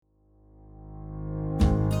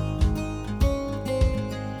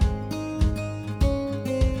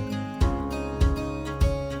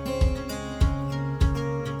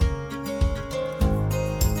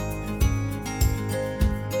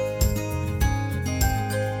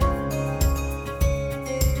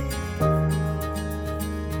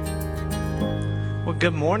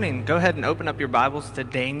Good morning. Go ahead and open up your Bibles to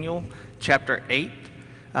Daniel chapter 8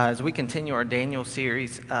 as we continue our Daniel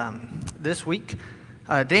series this week.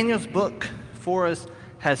 Daniel's book for us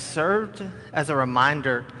has served as a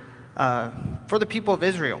reminder for the people of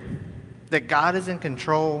Israel that God is in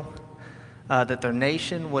control, that their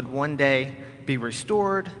nation would one day be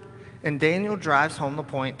restored, and Daniel drives home the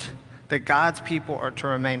point that God's people are to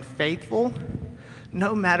remain faithful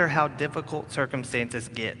no matter how difficult circumstances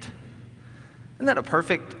get. Isn't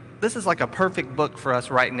that this is like a perfect book for us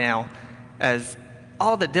right now, as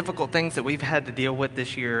all the difficult things that we've had to deal with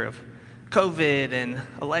this year of COVID and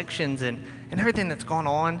elections and everything that's gone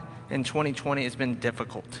on in 2020 has been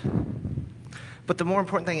difficult. But the more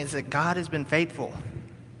important thing is that God has been faithful.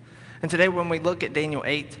 And today when we look at Daniel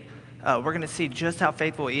 8, we're going to see just how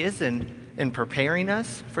faithful he is in preparing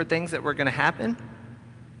us for things that were going to happen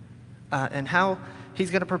and how he's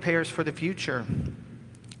going to prepare us for the future.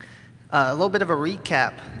 A little bit of a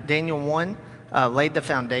recap. Daniel 1 laid the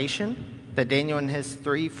foundation that Daniel and his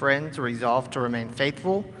three friends resolved to remain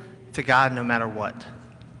faithful to God no matter what.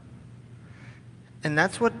 And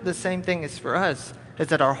that's what the same thing is for us, is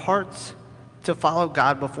that our hearts to follow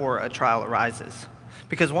God before a trial arises.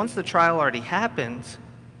 Because once the trial already happens,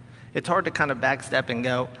 it's hard to kind of backstep and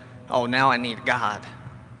go, oh, now I need God.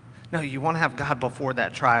 No, you want to have God before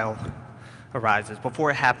that trial arises,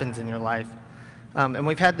 before it happens in your life. And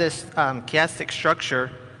we've had this chiastic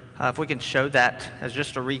structure, if we can show that as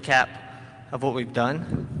just a recap of what we've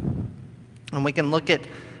done. And we can look at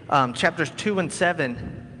chapters 2 and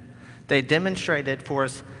 7. They demonstrated for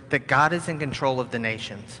us that God is in control of the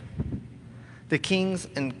nations. The kings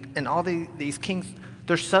and all these kings,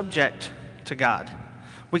 they're subject to God.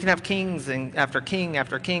 We can have kings after king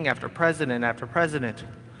after king after president,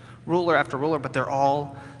 ruler after ruler, but they're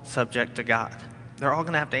all subject to God. They're all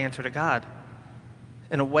going to have to answer to God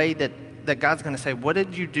in a way that God's going to say, what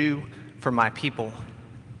did you do for my people?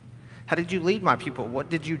 How did you lead my people? What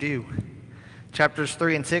did you do? Chapters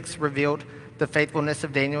 3 and 6 revealed the faithfulness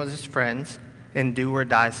of Daniel and his friends in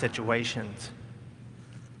do-or-die situations.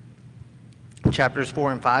 Chapters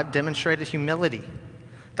 4 and 5 demonstrated humility,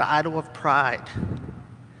 the idol of pride.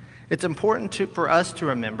 It's important for us to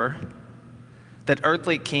remember that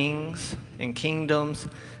earthly kings and kingdoms,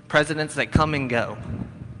 presidents, they come and go.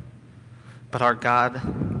 But our God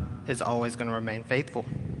is always going to remain faithful.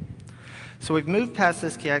 So we've moved past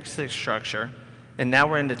this chiastic structure, and now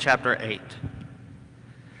we're into chapter 8.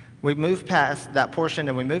 We move past that portion,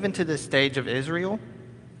 and we move into this stage of Israel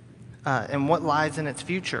and what lies in its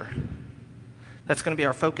future. That's going to be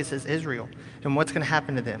our focus, is Israel and what's going to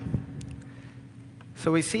happen to them.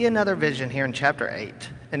 So we see another vision here in chapter 8.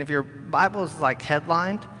 And if your Bible is like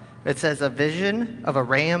headlined, it says a vision of a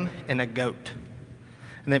ram and a goat.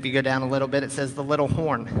 And if you go down a little bit, it says the little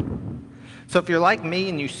horn. So if you're like me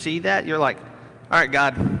and you see that, you're like, all right,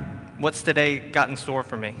 God, what's today got in store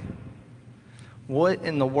for me? What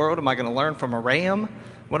in the world am I going to learn from a ram?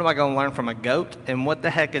 What am I going to learn from a goat? And what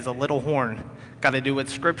the heck is a little horn got to do with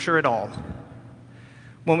Scripture at all?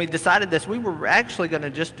 When we decided this, we were actually going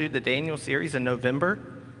to just do the Daniel series in November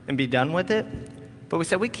and be done with it. But we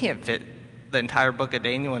said we can't fit the entire book of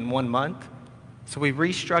Daniel in 1 month. So we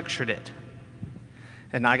restructured it.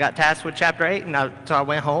 And I got tasked with chapter 8, and so I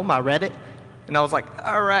went home, I read it, and I was like,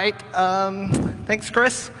 all right, thanks,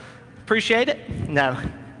 Chris. Appreciate it. No.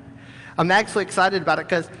 I'm actually excited about it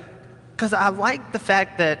because I like the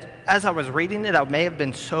fact that as I was reading it, I may have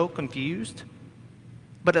been so confused,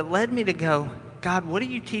 but it led me to go, God, what are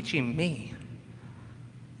you teaching me?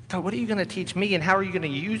 God, what are you going to teach me, and how are you going to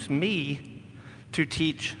use me to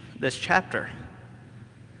teach this chapter?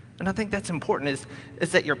 And I think that's important,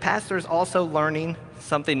 is that your pastor is also learning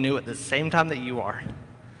something new at the same time that you are.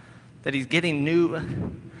 That he's getting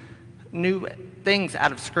new things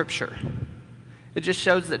out of Scripture. It just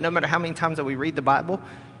shows that no matter how many times that we read the Bible,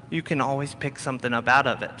 you can always pick something up out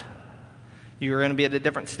of it. You're going to be at a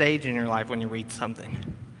different stage in your life when you read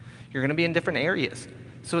something. You're going to be in different areas.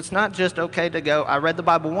 So it's not just okay to go, I read the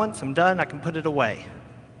Bible once, I'm done, I can put it away.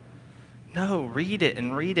 No, read it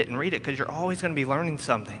and read it and read it, because you're always going to be learning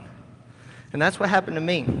something. And that's what happened to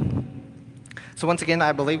me. So once again,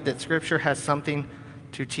 I believe that Scripture has something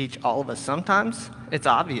to teach all of us. Sometimes it's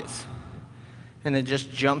obvious, and it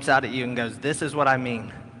just jumps out at you and goes, this is what I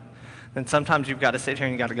mean. Then sometimes you've got to sit here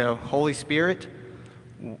and you've got to go, Holy Spirit,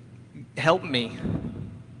 help me.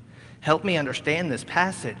 Help me understand this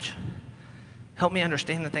passage. Help me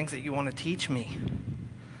understand the things that you want to teach me,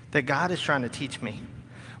 that God is trying to teach me.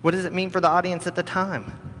 What does it mean for the audience at the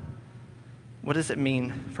time? What does it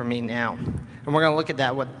mean for me now? And we're going to look at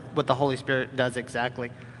that, what the Holy Spirit does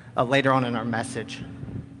exactly later on in our message.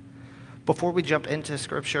 Before we jump into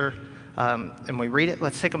Scripture and we read it,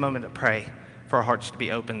 let's take a moment to pray for our hearts to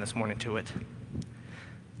be open this morning to it.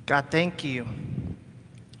 God, thank you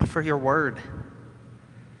for your word.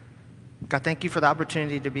 God, thank you for the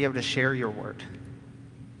opportunity to be able to share your word.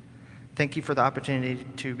 Thank you for the opportunity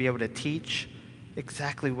to be able to teach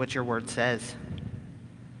exactly what your word says.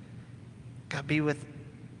 God, be with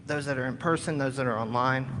those that are in person, those that are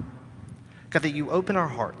online. God, that you open our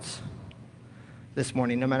hearts this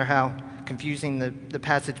morning, no matter how confusing the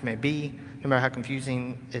passage may be, no matter how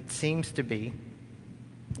confusing it seems to be.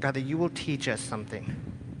 God, that you will teach us something,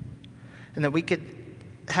 and that we could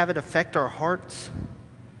have it affect our hearts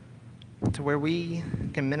to where we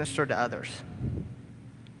can minister to others.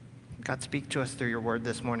 God, speak to us through your word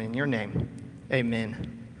this morning. In your name,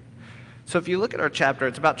 amen. So if you look at our chapter,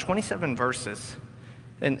 it's about 27 verses.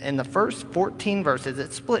 In the first 14 verses,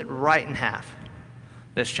 it's split right in half,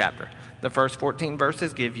 this chapter. The first 14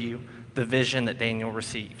 verses give you the vision that Daniel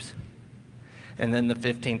receives. And then the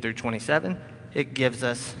 15 through 27, it gives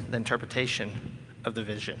us the interpretation of the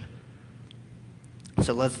vision.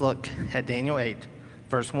 So let's look at Daniel 8,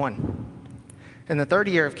 verse 1. In the third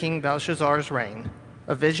year of King Belshazzar's reign,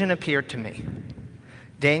 a vision appeared to me.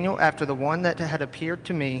 Daniel, after the one that had appeared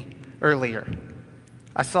to me earlier.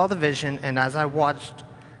 I saw the vision, and as I watched,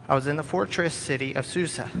 I was in the fortress city of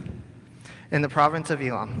Susa, in the province of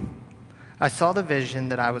Elam. I saw the vision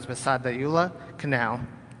that I was beside the Eula canal.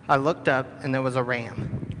 I looked up, and there was a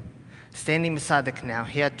ram standing beside the canal.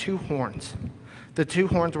 He had 2 horns. The 2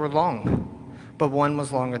 horns were long, but one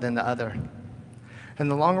was longer than the other. And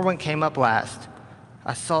the longer one came up last.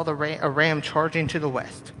 I saw a ram charging to the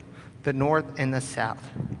west, the north, and the south.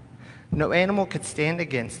 No animal could stand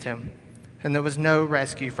against him, and there was no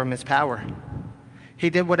rescue from his power. He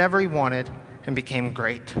did whatever he wanted and became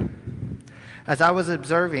great. As I was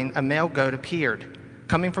observing, a male goat appeared,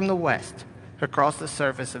 coming from the west, across the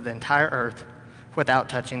surface of the entire earth without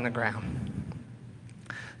touching the ground.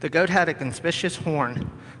 The goat had a conspicuous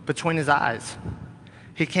horn between his eyes.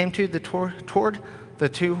 He came toward the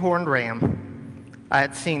 2-horned ram I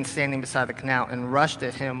had seen standing beside the canal and rushed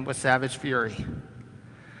at him with savage fury.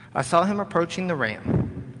 I saw him approaching the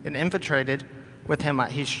ram and infiltrated with him.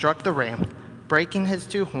 He struck the ram, breaking his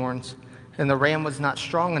 2 horns, and the ram was not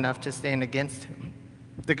strong enough to stand against him.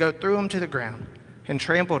 The goat threw him to the ground and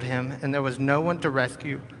trampled him, and there was no one to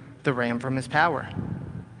rescue the ram from his power.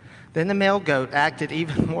 Then the male goat acted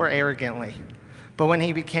even more arrogantly, but when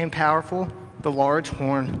he became powerful, the large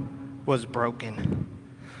horn was broken.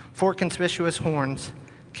 4 conspicuous horns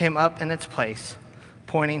came up in its place,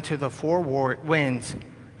 pointing to the 4 winds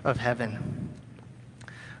of heaven.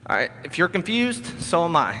 All right, if you're confused, so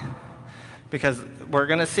am I, because we're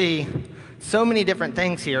going to see so many different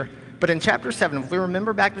things here. But in chapter 7, if we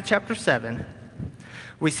remember back to chapter 7,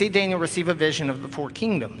 we see Daniel receive a vision of the 4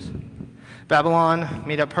 kingdoms: Babylon,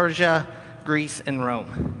 Medo-Persia, Greece, and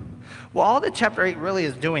Rome. Well, all that chapter 8 really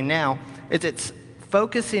is doing now is it's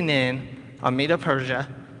focusing in on Medo-Persia,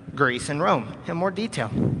 Greece, and Rome in more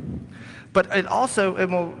detail. But it also,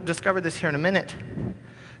 and we'll discover this here in a minute,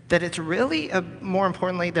 that it's really, more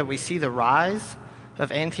importantly, that we see the rise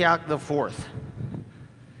of Antiochus IV.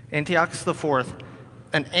 Antiochus IV,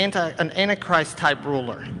 an Antichrist-type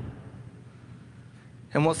ruler.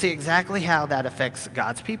 And we'll see exactly how that affects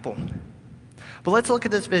God's people. But let's look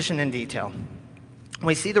at this vision in detail.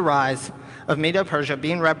 We see the rise of Medo-Persia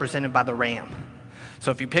being represented by the ram.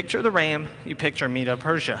 So if you picture the ram, you picture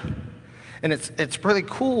Medo-Persia. And it's pretty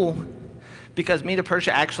cool because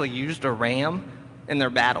Medo-Persia actually used a ram in their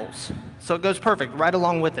battles. So it goes perfect right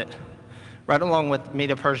along with it, right along with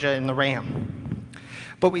Medo-Persia and the ram.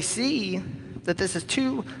 But we see that this is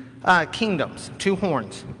 2 kingdoms, 2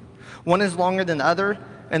 horns. One is longer than the other,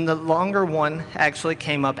 and the longer one actually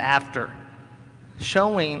came up after,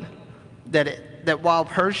 showing that while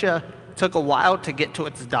Persia took a while to get to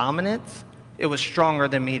its dominance, it was stronger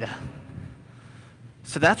than Medo.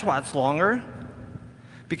 So that's why it's longer,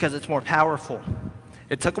 because it's more powerful.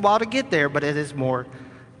 It took a while to get there, but it is more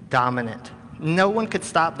dominant. No one could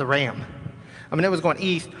stop the ram. I mean, it was going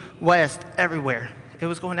east, west, everywhere. It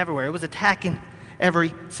was going everywhere. It was attacking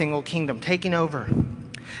every single kingdom, taking over.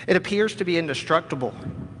 It appears to be indestructible.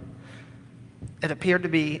 It appeared to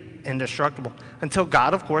be indestructible until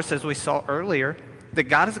God, of course, as we saw earlier, that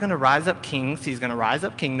God is going to rise up kings. He's going to rise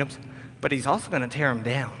up kingdoms, but he's also going to tear them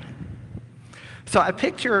down. So I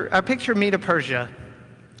picture Medo-Persia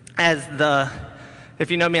as if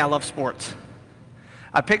you know me, I love sports.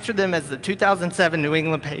 I picture them as the 2007 New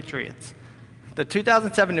England Patriots. The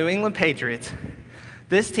 2007 New England Patriots,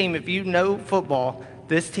 this team, if you know football,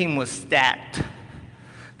 this team was stacked.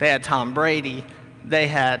 They had Tom Brady, They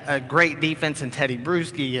had a great defense in Teddy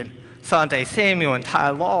Bruschi and Sante Samuel and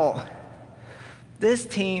Ty Law. This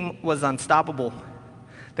team was unstoppable.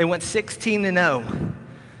 They went 16-0.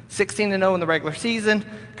 16-0 in the regular season,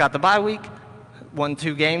 got the bye week, won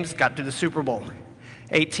 2 games, got to the Super Bowl.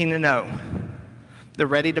 18-0. They're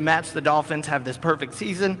ready to match the Dolphins, have this perfect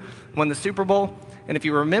season, won the Super Bowl. And if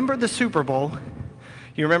you remember the Super Bowl,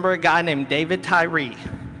 you remember a guy named David Tyree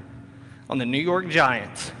on the New York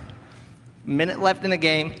Giants. Minute left in the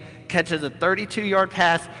game, catches a 32-yard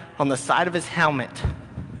pass on the side of his helmet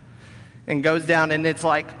and goes down, and it's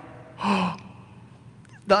like, oh,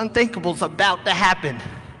 the unthinkable's about to happen.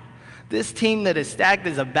 This team that is stacked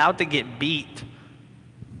is about to get beat.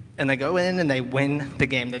 And they go in and they win the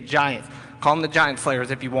game. The Giants. Call them the Giant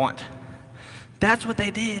Slayers if you want. That's what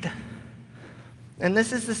they did. And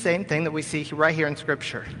this is the same thing that we see right here in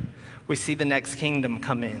Scripture. We see the next kingdom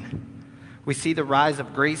come in. We see the rise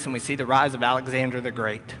of Greece, and we see the rise of Alexander the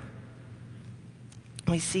Great.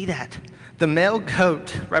 We see that. The male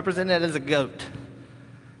goat, represented as a goat.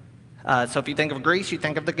 So if you think of Greece, you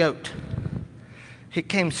think of the goat. He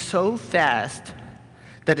came so fast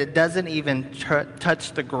that it doesn't even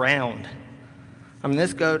touch the ground. I mean,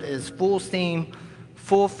 this goat is full steam,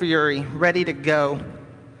 full fury, ready to go.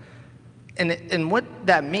 And what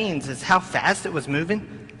that means is how fast it was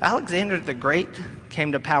moving. Alexander the Great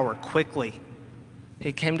came to power quickly.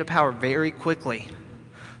 He came to power very quickly,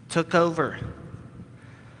 took over.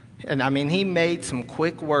 And I mean, he made some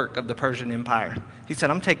quick work of the Persian Empire. He said,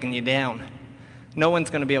 I'm taking you down. No one's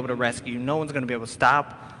going to be able to rescue you. No one's going to be able to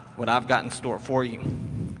stop what I've got in store for you.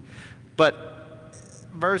 But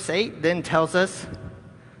verse 8 then tells us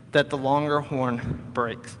that the longer horn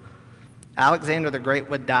breaks. Alexander the Great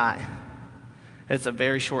would die. It's a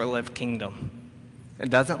very short-lived kingdom. It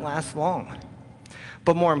doesn't last long.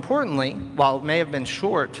 But more importantly, while it may have been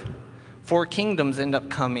short, 4 kingdoms end up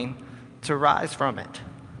coming to rise from it.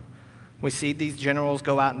 We see these generals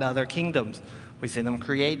go out into other kingdoms. We see them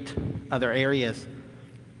create other areas.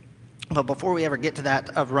 But before we ever get to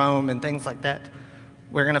that of Rome and things like that,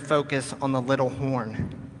 we're going to focus on the little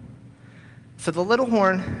horn. So the little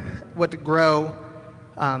horn would grow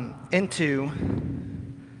into...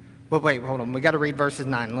 Well, wait, hold on. We got to read verses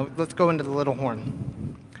 9. Let's go into the little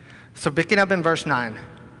horn. So picking up in verse 9.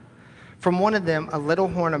 From one of them a little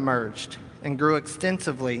horn emerged and grew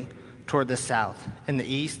extensively toward the south, and the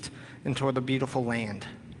east, and toward the beautiful land.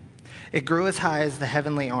 It grew as high as the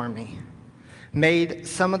heavenly army, made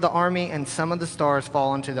some of the army and some of the stars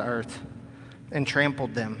fall into the earth, and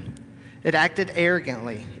trampled them. It acted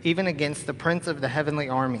arrogantly, even against the prince of the heavenly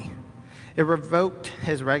army. It revoked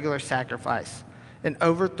his regular sacrifice and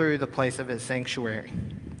overthrew the place of his sanctuary.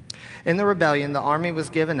 In the rebellion, the army was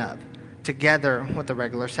given up, together with the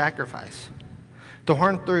regular sacrifice. The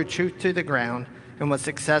horn threw truth to the ground and was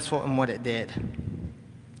successful in what it did.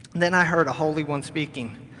 Then I heard a holy one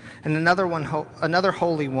speaking, and another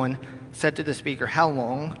holy one said to the speaker, how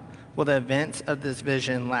long will the events of this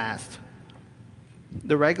vision last?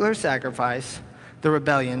 The regular sacrifice, the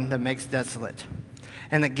rebellion that makes desolate,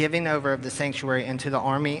 and the giving over of the sanctuary into the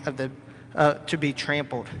army of to be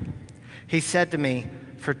trampled. He said to me,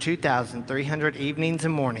 for 2,300 evenings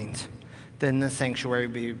and mornings, then the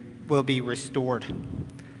sanctuary will be restored.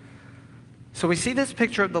 So we see this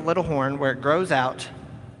picture of the little horn where it grows out,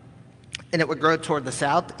 and it would grow toward the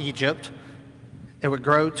south, Egypt. It would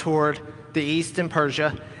grow toward the east in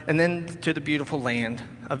Persia, and then to the beautiful land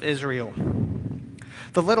of Israel.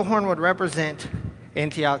 The little horn would represent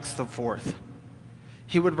Antiochus IV.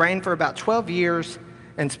 He would reign for about 12 years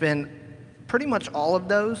and spend pretty much all of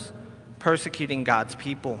those persecuting God's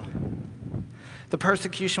people. The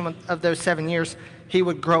persecution of those 7 years, he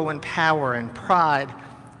would grow in power and pride.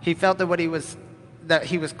 He felt that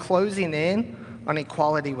he was closing in on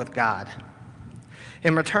equality with God.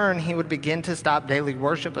 In return, he would begin to stop daily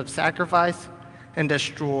worship of sacrifice and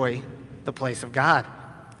destroy the place of God.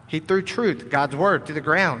 He threw truth, God's word, to the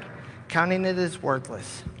ground, counting it as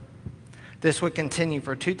worthless. This would continue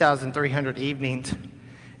for 2,300 evenings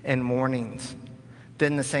and mornings.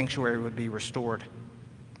 Then the sanctuary would be restored.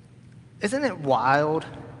 Isn't it wild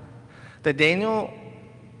that Daniel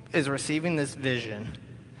is receiving this vision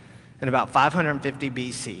in about 550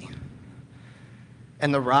 BC?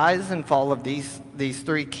 And the rise and fall of these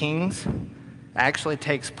 3 kings actually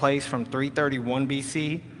takes place from 331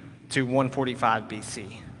 BC to 145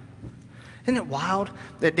 BC. Isn't it wild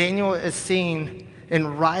that Daniel is seen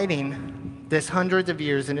in writing this hundreds of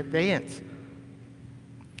years in advance?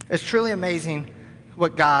 It's truly amazing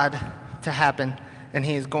what God to happen, and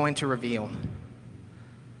he is going to reveal.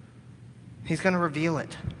 He's going to reveal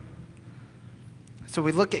it. So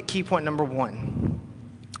we look at key point number 1.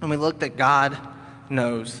 And we look that God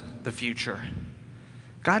knows the future.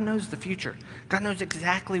 God knows the future. God knows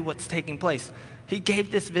exactly what's taking place. He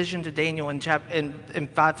gave this vision to Daniel in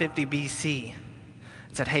 550 BC.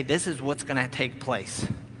 It said, hey, this is what's going to take place.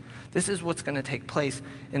 This is what's going to take place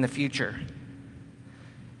in the future.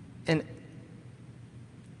 And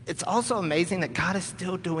it's also amazing that God is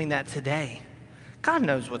still doing that today. God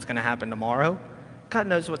knows what's going to happen tomorrow. God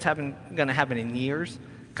knows what's going to happen in years.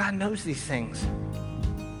 God knows these things.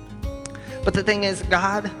 But the thing is,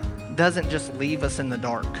 God doesn't just leave us in the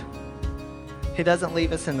dark. He doesn't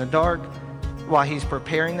leave us in the dark while he's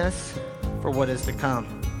preparing us for what is to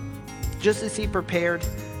come. Just as he prepared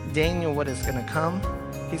Daniel what is going to come,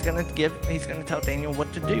 he's going to tell Daniel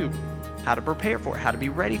what to do, how to prepare for it, how to be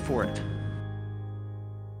ready for it.